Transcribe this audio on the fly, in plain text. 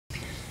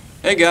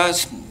Hey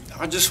guys,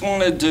 I just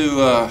wanted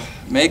to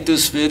make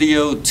this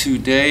video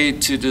today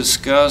to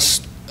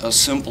discuss a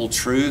simple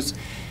truth.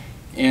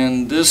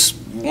 And this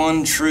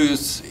one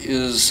truth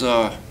is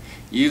you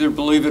either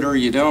believe it or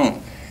you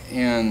don't.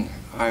 And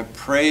I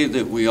pray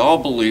that we all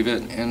believe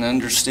it and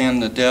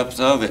understand the depth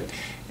of it,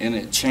 and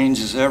it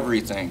changes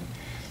everything.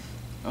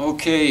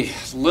 Okay,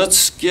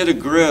 let's get a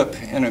grip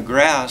and a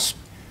grasp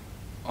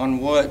on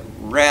what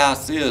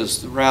wrath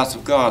is, the wrath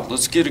of God.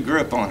 Let's get a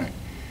grip on it.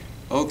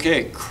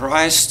 Okay,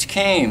 Christ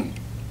came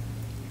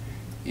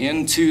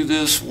into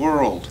this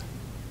world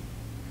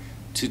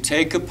to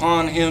take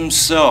upon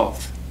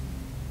himself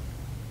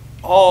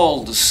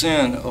all the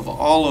sin of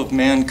all of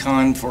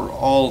mankind for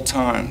all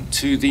time,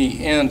 to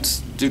the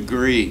nth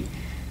degree,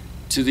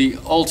 to the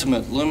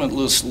ultimate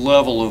limitless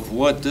level of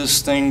what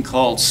this thing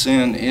called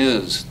sin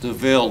is, the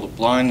veil, the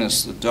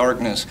blindness, the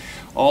darkness,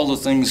 all the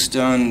things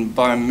done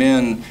by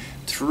men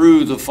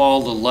through the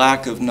fall, the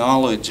lack of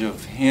knowledge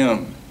of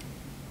him.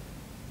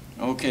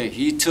 Okay,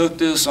 he took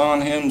this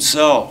on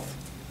himself.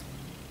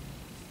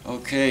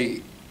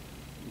 Okay,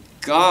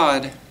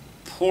 God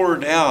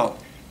poured out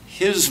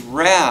his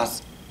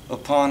wrath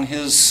upon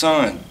his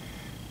Son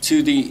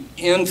to the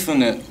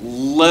infinite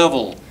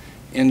level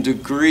and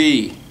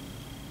degree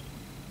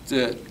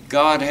that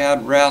God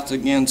had wrath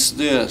against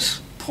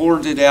this,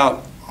 poured it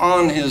out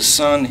on his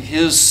Son.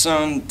 His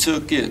Son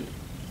took it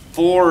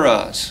for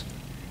us,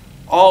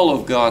 all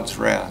of God's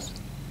wrath,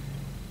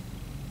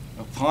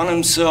 upon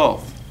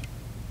himself.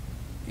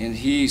 And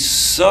he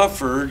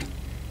suffered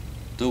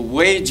the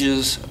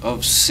wages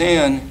of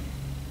sin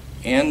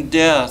and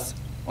death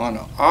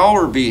on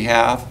our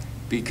behalf,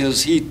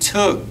 because he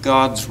took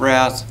God's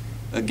wrath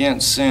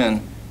against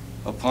sin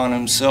upon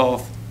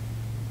himself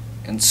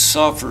and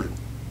suffered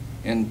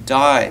and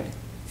died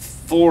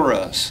for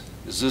us.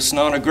 Is this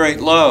not a great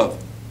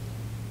love?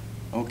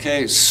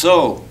 Okay,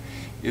 so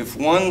if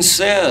one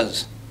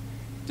says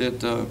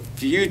that the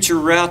future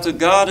wrath of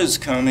God is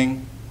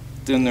coming,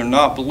 then they're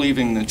not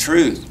believing the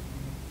truth.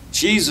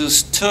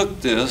 Jesus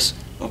took this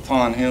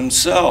upon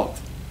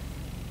himself.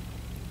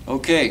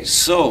 Okay,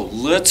 so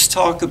let's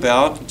talk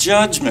about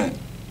judgment.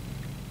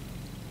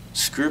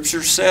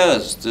 Scripture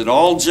says that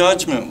all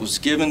judgment was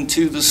given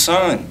to the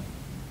Son.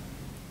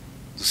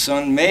 The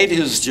Son made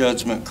his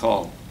judgment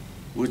call,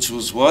 which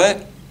was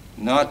what?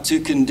 Not to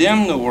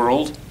condemn the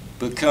world,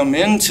 but come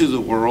into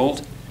the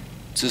world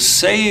to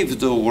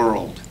save the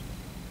world.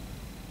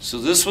 So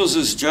this was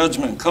his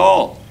judgment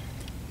call,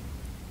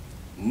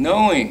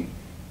 knowing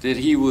that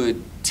he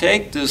would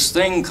take this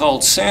thing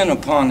called sin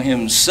upon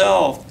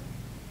himself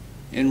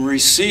and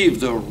receive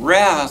the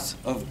wrath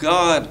of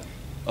God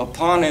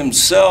upon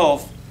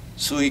himself,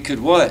 so he could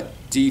what?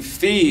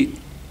 Defeat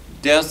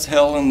death,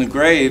 hell, and the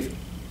grave,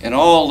 and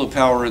all the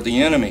power of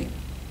the enemy.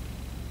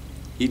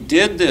 He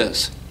did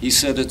this. He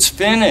said, it's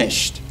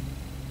finished.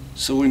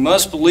 So we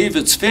must believe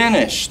it's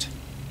finished.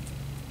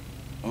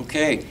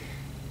 Okay,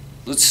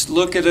 let's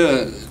look at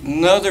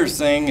another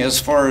thing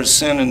as far as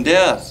sin and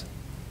death.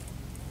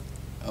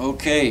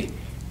 Okay,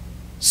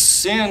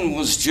 sin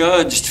was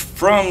judged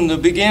from the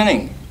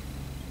beginning,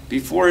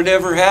 before it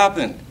ever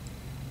happened.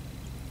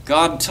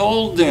 God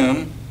told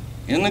them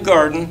in the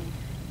garden,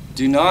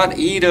 do not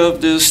eat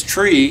of this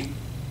tree.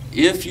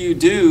 If you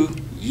do,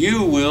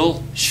 you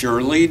will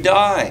surely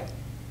die.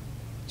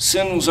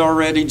 Sin was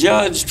already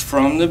judged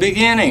from the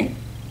beginning.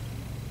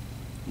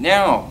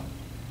 Now,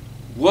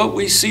 what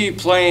we see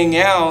playing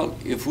out,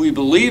 if we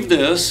believe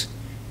this,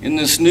 in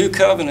this new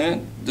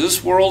covenant,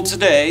 this world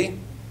today,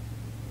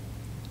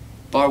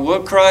 by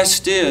what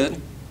Christ did,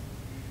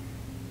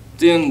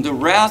 then the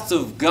wrath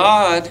of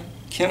God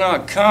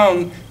cannot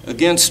come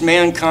against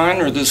mankind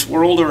or this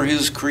world or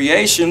his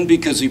creation,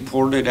 because he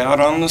poured it out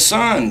on the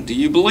Son. Do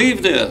you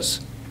believe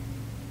this?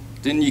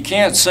 Then you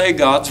can't say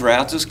God's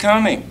wrath is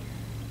coming.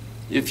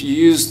 If you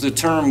use the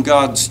term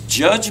God's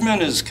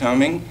judgment is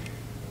coming,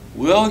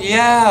 well,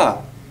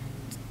 yeah,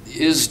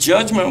 his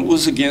judgment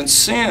was against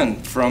sin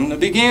from the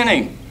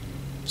beginning.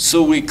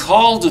 So we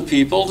call the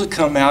people to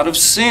come out of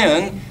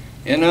sin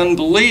and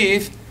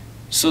unbelief,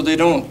 so they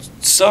don't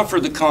suffer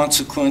the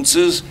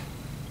consequences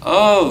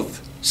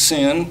of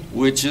sin,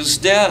 which is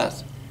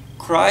death.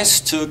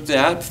 Christ took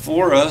that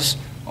for us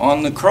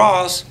on the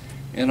cross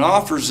and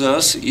offers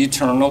us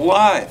eternal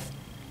life.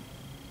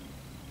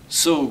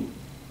 So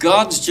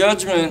God's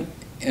judgment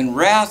and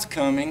wrath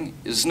coming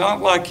is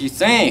not like you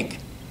think.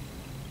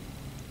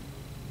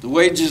 The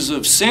wages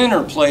of sin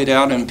are played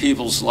out in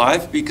people's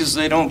life because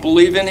they don't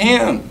believe in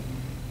him.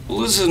 Well,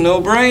 this is a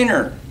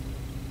no-brainer.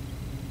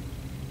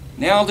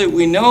 Now that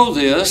we know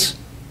this,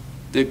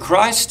 that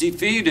Christ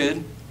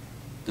defeated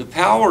the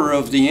power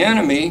of the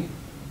enemy,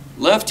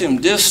 left him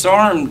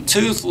disarmed,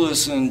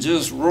 toothless, and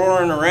just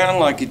roaring around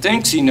like he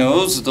thinks he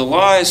knows, the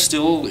lie is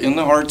still in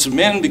the hearts of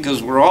men,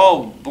 because we're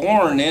all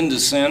born into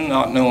sin,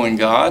 not knowing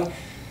God.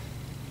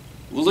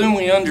 Well, then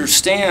we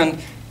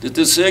understand that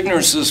this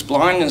ignorance, this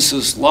blindness,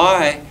 this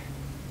lie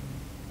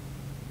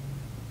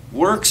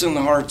works in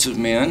the hearts of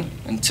men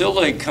until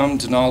they come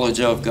to knowledge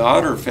of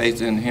God or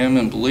faith in him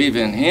and believe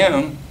in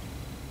him.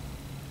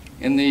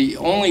 And the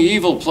only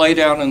evil played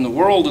out in the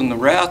world and the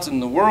wrath in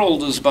the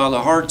world is by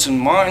the hearts and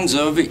minds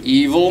of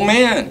evil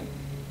men.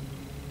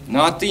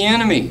 Not the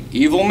enemy.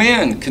 Evil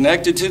men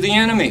connected to the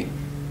enemy.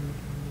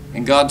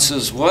 And God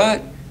says,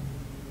 what?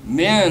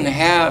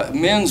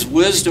 Men's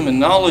wisdom and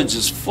knowledge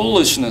is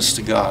foolishness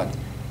to God.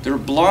 They're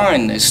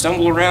blind. They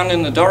stumble around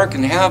in the dark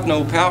and have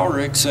no power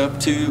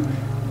except to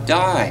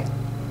die.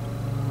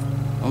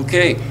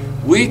 Okay,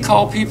 we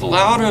call people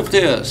out of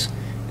this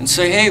and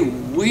say, hey,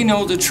 we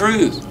know the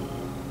truth.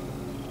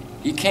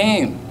 He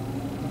came.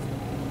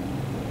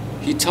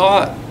 He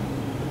taught.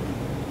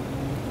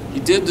 He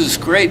did this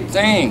great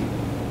thing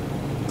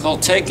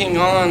called taking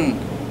on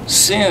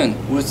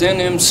sin within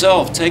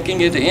himself, taking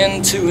it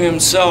into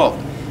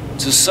himself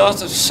to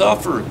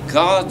suffer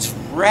God's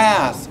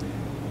wrath,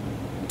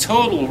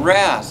 total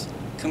wrath,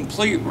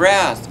 complete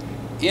wrath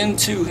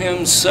into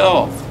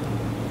himself.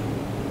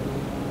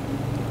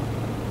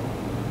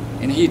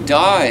 And he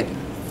died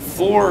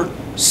for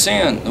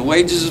sin, the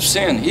wages of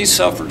sin. He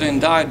suffered and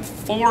died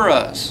for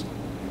us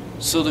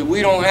so that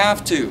we don't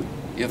have to.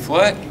 If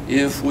what?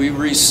 If we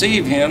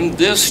receive him,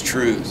 this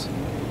truth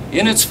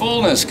in its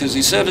fullness, because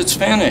he said it's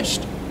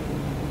finished.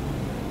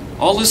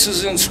 All this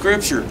is in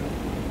Scripture.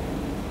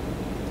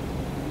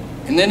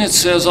 And then it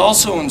says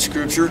also in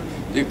Scripture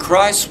that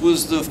Christ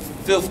was the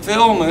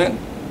fulfillment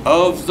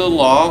of the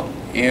law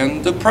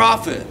and the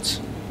prophets.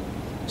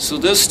 So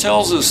this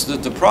tells us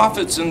that the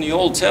prophets in the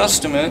Old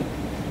Testament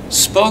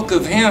spoke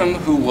of him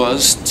who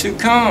was to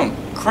come,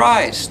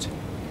 Christ.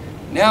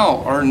 Now,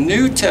 our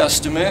New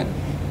Testament,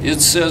 it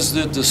says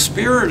that the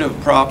spirit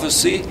of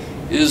prophecy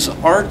is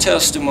our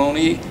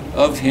testimony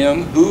of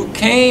him who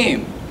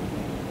came.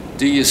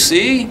 Do you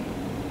see?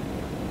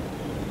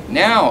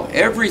 Now,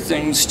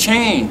 everything's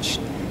changed.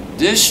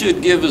 This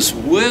should give us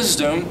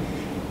wisdom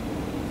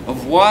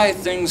of why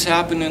things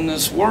happen in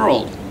this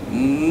world.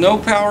 No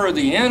power of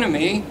the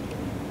enemy,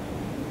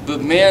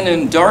 but man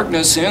in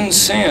darkness, in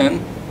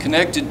sin,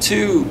 connected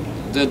to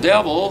the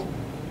devil.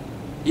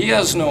 He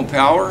has no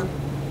power,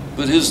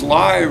 but his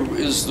lie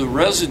is the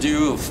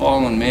residue of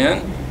fallen men.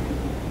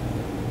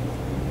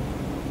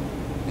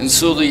 And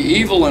so the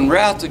evil and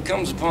wrath that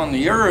comes upon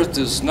the earth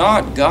is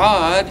not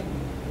God.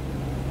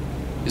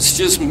 It's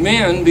just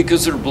men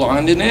because they're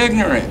blind and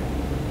ignorant.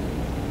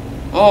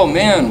 Oh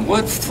man,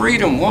 what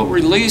freedom, what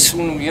release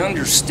when we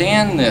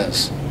understand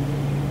this.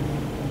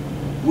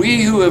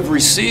 We who have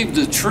received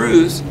the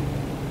truth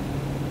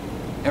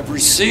have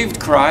received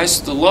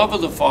Christ, the love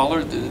of the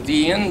Father,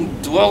 the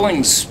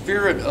indwelling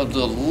spirit of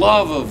the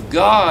love of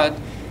God.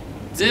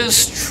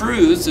 This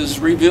truth is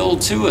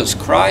revealed to us.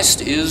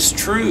 Christ is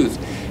truth.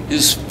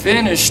 His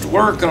finished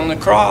work on the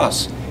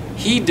cross.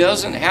 He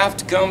doesn't have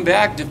to come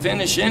back to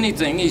finish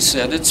anything. He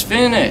said it's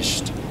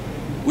finished.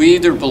 We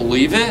either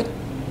believe it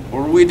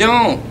or we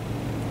don't.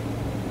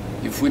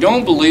 If we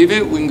don't believe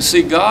it, we can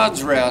see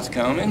God's wrath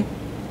coming,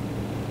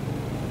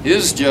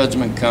 his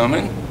judgment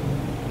coming.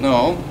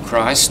 No,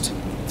 Christ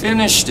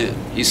finished it.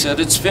 He said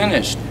it's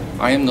finished.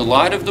 I am the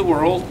light of the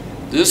world.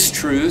 This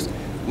truth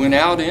went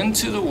out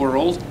into the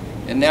world,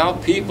 and now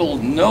people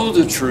know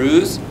the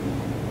truth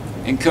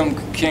and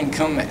can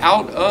come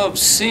out of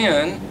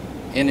sin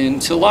and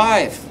into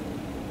life.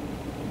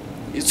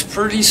 It's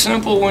pretty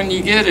simple when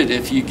you get it.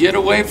 If you get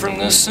away from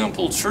this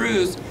simple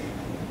truth,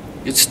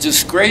 it's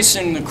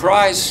disgracing the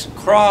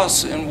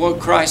cross and what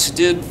Christ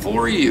did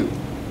for you.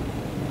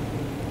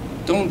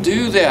 Don't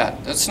do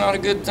that. That's not a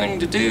good thing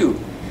to do.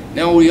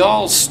 Now, we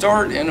all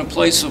start in a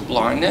place of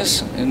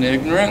blindness and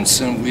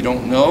ignorance, and we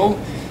don't know,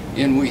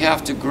 and we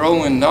have to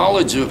grow in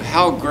knowledge of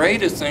how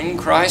great a thing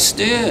Christ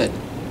did.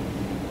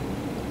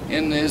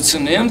 And it's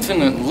an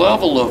infinite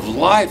level of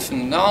life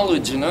and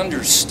knowledge and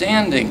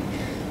understanding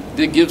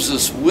that gives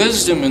us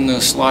wisdom in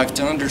this life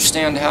to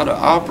understand how to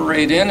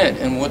operate in it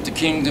and what the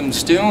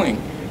kingdom's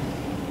doing.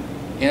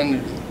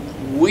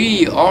 And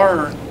we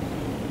are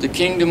the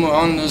kingdom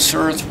on this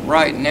earth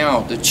right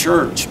now, the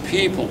church,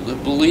 people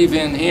that believe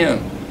in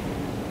him.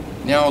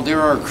 Now,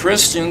 there are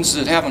Christians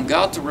that haven't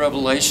got the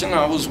revelation.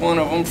 I was one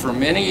of them for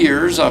many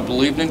years. I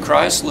believed in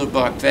Christ, lived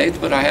by faith,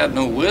 but I had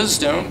no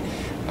wisdom.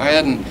 I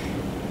hadn't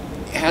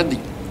had the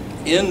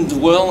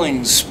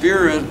indwelling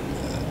spirit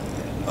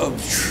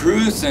of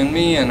truth in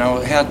me, and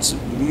I had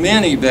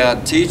many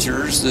bad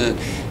teachers that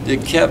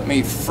kept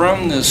me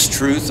from this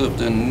truth of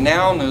the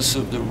nowness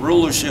of the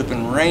rulership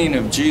and reign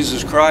of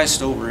Jesus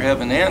Christ over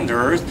heaven and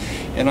earth.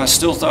 And I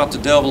still thought the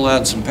devil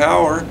had some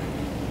power,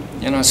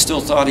 and I still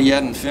thought he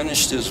hadn't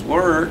finished his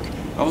work.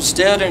 I was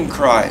dead in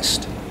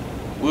Christ.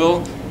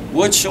 Well,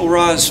 what shall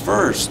rise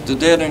first? The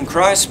dead in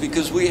Christ,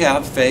 because we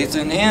have faith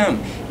in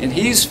him. And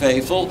he's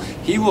faithful.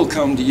 He will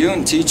come to you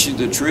and teach you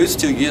the truth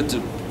till you get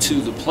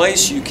to the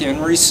place you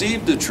can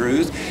receive the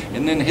truth.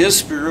 And then his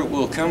spirit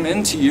will come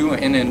into you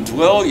and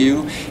indwell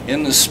you.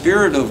 And the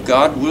Spirit of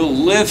God will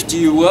lift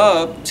you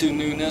up to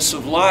newness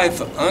of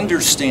life,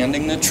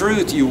 understanding the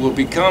truth. You will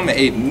become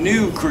a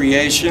new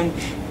creation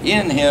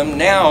in him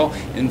now,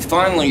 and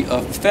finally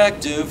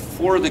effective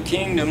for the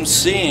kingdom,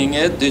 seeing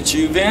it that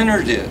you've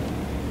entered it.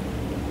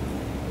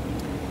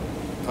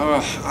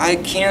 I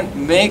can't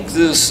make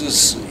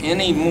this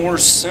any more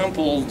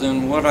simple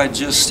than what I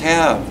just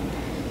have.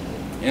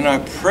 And I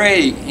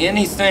pray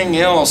anything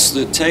else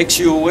that takes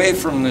you away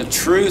from the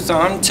truth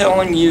I'm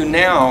telling you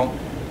now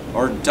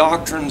are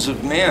doctrines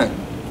of men.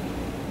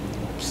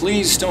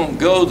 Please don't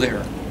go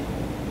there.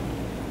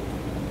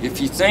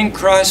 If you think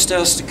Christ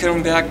has to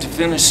come back to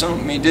finish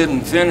something he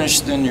didn't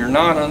finish, then you're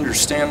not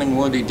understanding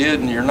what he did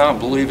and you're not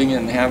believing it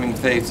and having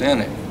faith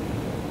in it.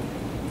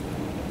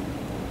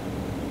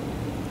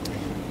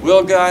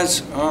 Well,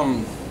 guys,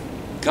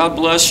 God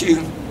bless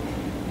you.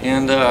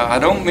 And I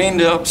don't mean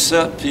to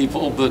upset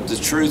people, but the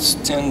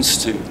truth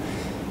tends to.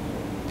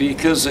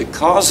 Because it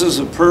causes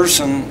a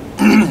person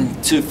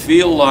to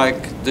feel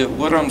like that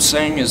what I'm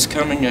saying is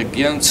coming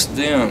against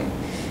them.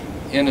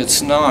 And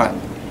it's not.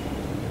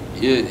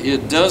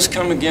 It does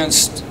come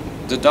against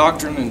the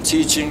doctrine and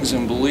teachings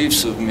and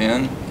beliefs of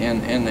men.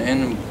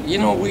 And you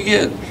know,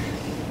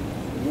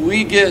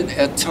 we get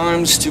at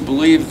times to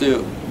believe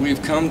that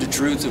we've come to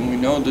truth and we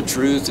know the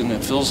truth, and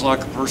it feels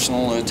like a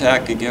personal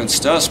attack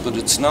against us, but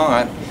it's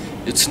not.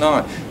 It's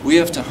not. We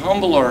have to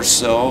humble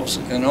ourselves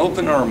and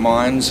open our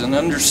minds and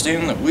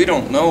understand that we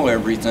don't know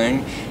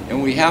everything,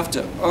 and we have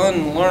to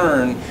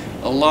unlearn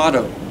a lot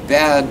of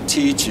bad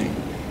teaching.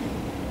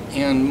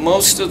 And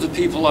most of the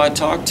people I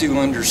talk to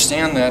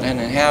understand that and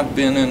have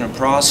been in a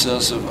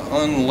process of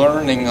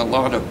unlearning a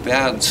lot of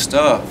bad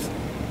stuff.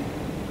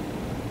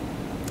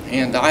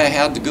 And I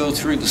had to go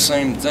through the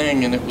same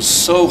thing, and it was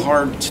so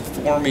hard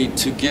for me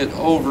to get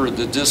over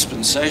the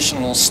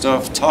dispensational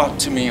stuff taught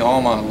to me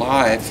all my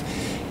life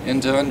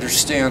and to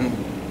understand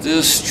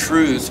this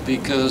truth,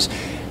 because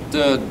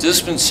the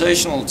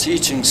dispensational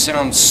teaching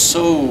sounds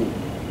so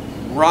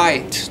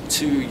right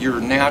to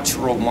your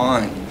natural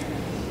mind.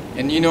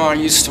 And you know, I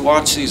used to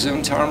watch these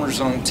end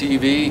timers on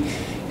TV,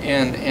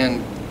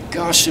 and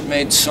gosh, it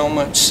made so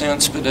much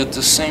sense, but at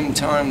the same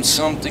time,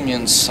 something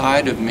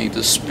inside of me,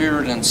 the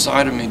Spirit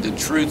inside of me, the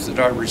truth that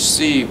I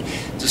received,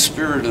 the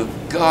Spirit of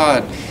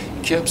God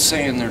kept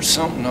saying, there's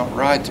something not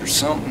right, there's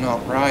something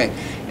not right.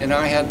 And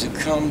I had to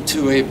come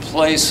to a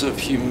place of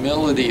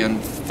humility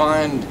and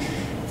find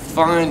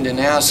and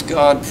ask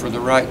God for the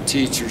right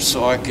teacher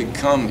so I could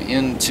come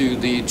into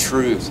the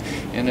truth.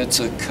 And it's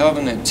a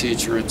covenant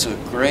teacher, it's a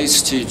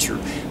grace teacher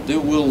that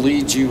will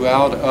lead you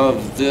out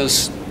of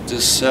this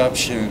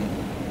deception,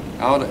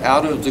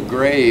 out of the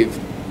grave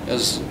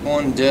as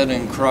one dead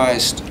in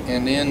Christ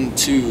and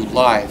into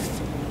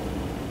life.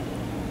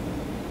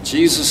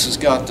 Jesus has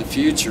got the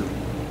future,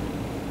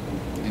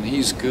 and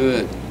he's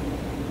good.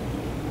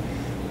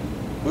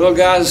 Well,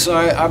 guys,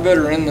 I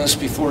better end this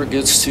before it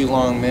gets too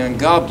long, man.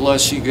 God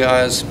bless you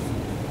guys.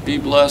 Be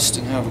blessed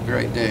and have a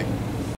great day.